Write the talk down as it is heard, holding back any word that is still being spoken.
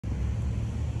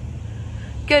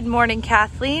Good morning,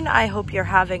 Kathleen. I hope you're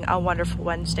having a wonderful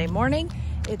Wednesday morning.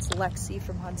 It's Lexi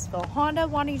from Huntsville Honda,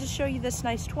 wanting to show you this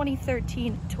nice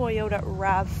 2013 Toyota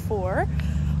RAV4.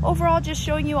 Overall, just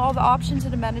showing you all the options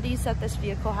and amenities that this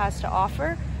vehicle has to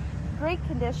offer. Great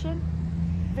condition,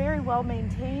 very well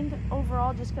maintained.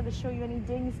 Overall, just going to show you any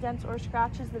dings, dents, or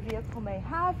scratches the vehicle may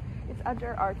have. It's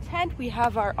under our tent. We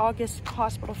have our August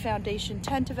Hospital Foundation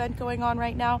tent event going on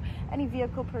right now. Any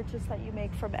vehicle purchase that you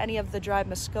make from any of the Drive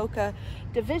Muskoka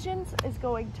divisions is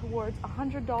going towards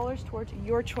 $100 towards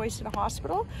your choice in a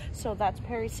hospital. So that's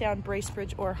Perry Sound,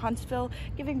 Bracebridge, or Huntsville.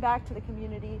 Giving back to the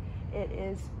community, it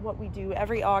is what we do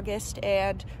every August,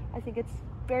 and I think it's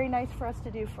very nice for us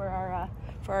to do for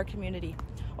our community.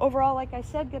 Overall, like I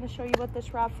said, going to show you what this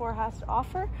RAV4 has to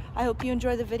offer. I hope you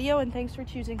enjoy the video, and thanks for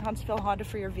choosing Huntsville Honda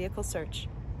for your vehicle search.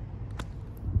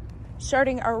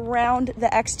 Starting around the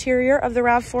exterior of the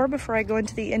RAV4 before I go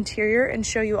into the interior and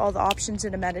show you all the options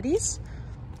and amenities.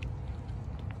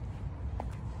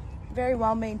 Very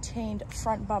well maintained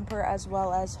front bumper as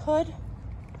well as hood.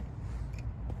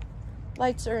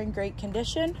 Lights are in great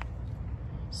condition,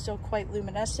 still quite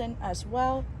luminescent as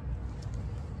well.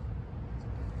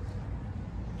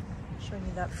 Showing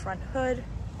you that front hood,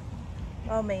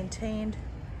 well maintained.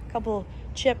 A couple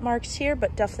chip marks here,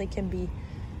 but definitely can be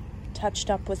touched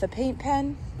up with a paint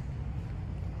pen.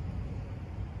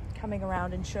 Coming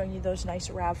around and showing you those nice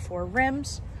RAV4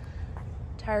 rims.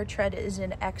 Tire tread is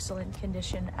in excellent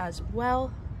condition as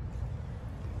well.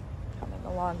 Coming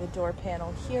along the door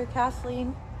panel here,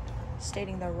 Kathleen,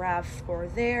 stating the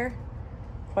RAV4 there.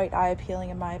 Quite eye appealing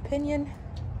in my opinion.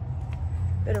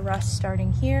 Bit of rust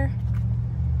starting here.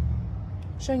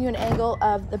 Showing you an angle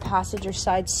of the passenger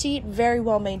side seat. Very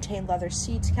well maintained leather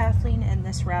seats, Kathleen, in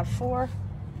this RAV4.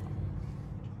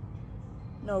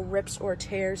 No rips or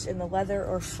tears in the leather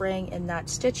or fraying in that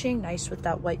stitching. Nice with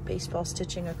that white baseball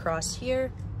stitching across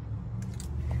here.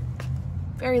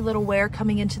 Very little wear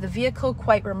coming into the vehicle,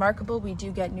 quite remarkable. We do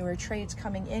get newer trades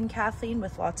coming in, Kathleen,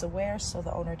 with lots of wear, so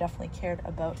the owner definitely cared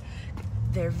about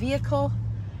their vehicle.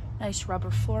 Nice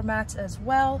rubber floor mats as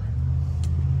well.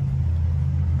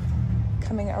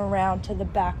 Coming around to the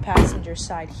back passenger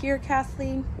side here,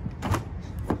 Kathleen.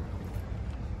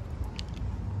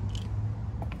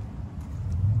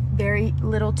 Very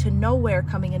little to no wear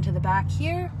coming into the back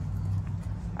here,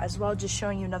 as well, just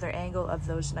showing you another angle of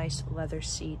those nice leather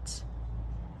seats.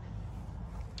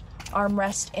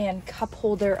 Armrest and cup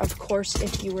holder, of course,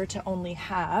 if you were to only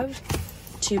have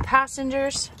 2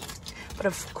 passengers, but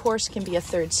of course can be a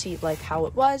third seat like how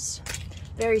it was.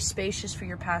 Very spacious for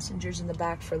your passengers in the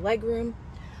back for legroom.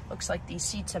 Looks like these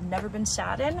seats have never been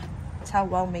sat in. That's how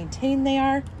well maintained they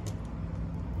are.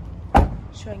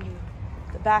 Showing you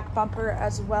the back bumper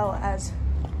as well as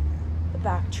the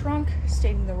back trunk,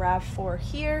 stating the RAV4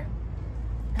 here,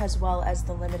 as well as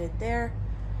the Limited there.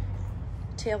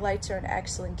 Tail lights are in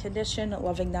excellent condition.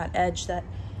 Loving that edge that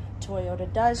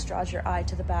Toyota does. Draws your eye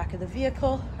to the back of the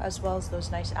vehicle, as well as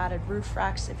those nice added roof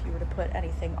racks if you were to put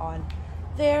anything on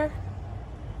there.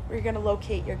 Where you're going to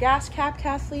locate your gas cap,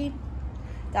 Kathleen.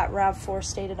 That RAV4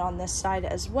 stated on this side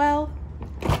as well.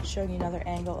 Showing you another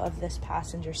angle of this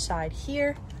passenger side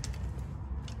here.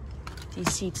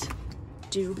 These seats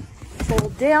do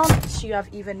fold down, so you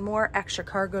have even more extra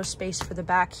cargo space for the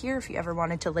back here if you ever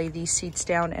wanted to lay these seats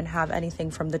down and have anything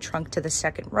from the trunk to the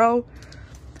second row.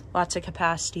 Lots of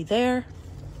capacity there.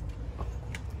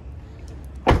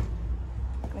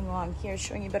 Coming along here,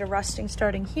 showing you a bit of rusting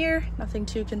starting here. Nothing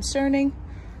too concerning,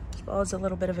 as well as a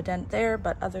little bit of a dent there,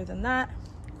 but other than that,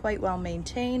 quite well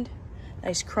maintained.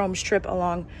 Nice chrome strip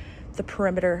along the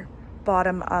perimeter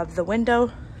bottom of the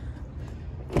window.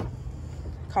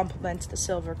 Complements the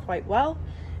silver quite well,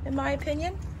 in my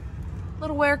opinion.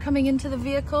 Little wear coming into the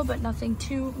vehicle, but nothing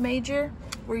too major.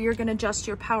 Where you're going to adjust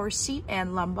your power seat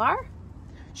and lumbar.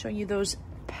 Showing you those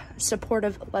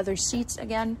supportive leather seats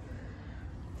again.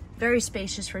 Very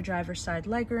spacious for driver's side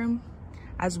legroom,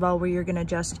 as well, where you're going to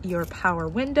adjust your power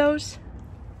windows.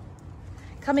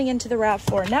 Coming into the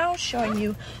RAV4 now, showing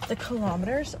you the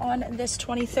kilometers on this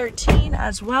 2013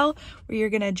 as well, where you're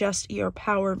going to adjust your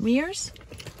power mirrors.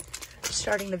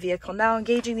 Starting the vehicle now,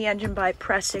 engaging the engine by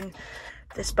pressing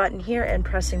this button here and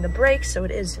pressing the brakes, so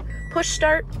it is push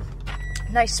start.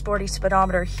 Nice sporty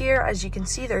speedometer here. As you can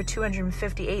see, there are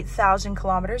 258,000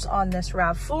 kilometers on this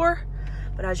RAV4,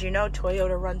 but as you know,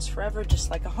 Toyota runs forever,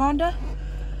 just like a Honda.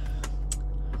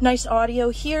 Nice audio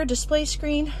here, display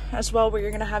screen, as well, where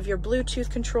you're going to have your Bluetooth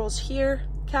controls here,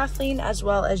 Kathleen, as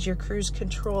well as your cruise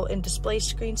control and display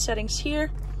screen settings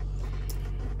here.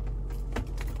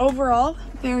 Overall,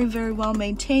 very, very well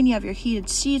maintained. You have your heated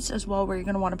seats as well, where you're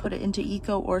going to want to put it into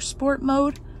eco or sport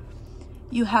mode.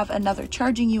 You have another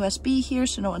charging USB here,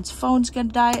 so no one's phone's gonna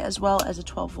die, as well as a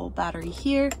 12-volt battery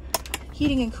here.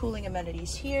 Heating and cooling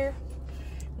amenities here.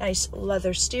 Nice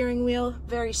leather steering wheel,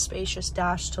 very spacious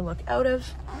dash to look out of.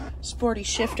 Sporty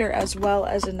shifter, as well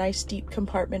as a nice deep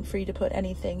compartment for you to put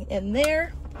anything in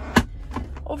there.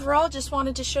 Overall, just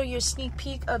wanted to show you a sneak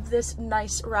peek of this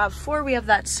nice RAV4. We have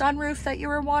that sunroof that you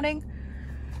were wanting.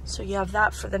 So you have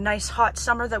that for the nice hot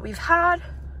summer that we've had.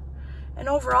 And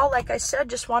overall, like I said,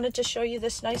 just wanted to show you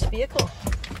this nice vehicle.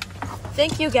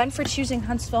 Thank you again for choosing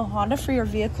Huntsville Honda for your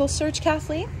vehicle search,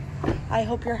 Kathleen. I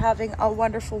hope you're having a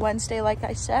wonderful Wednesday, like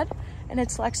I said. And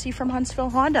it's Lexi from Huntsville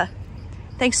Honda.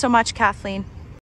 Thanks so much, Kathleen.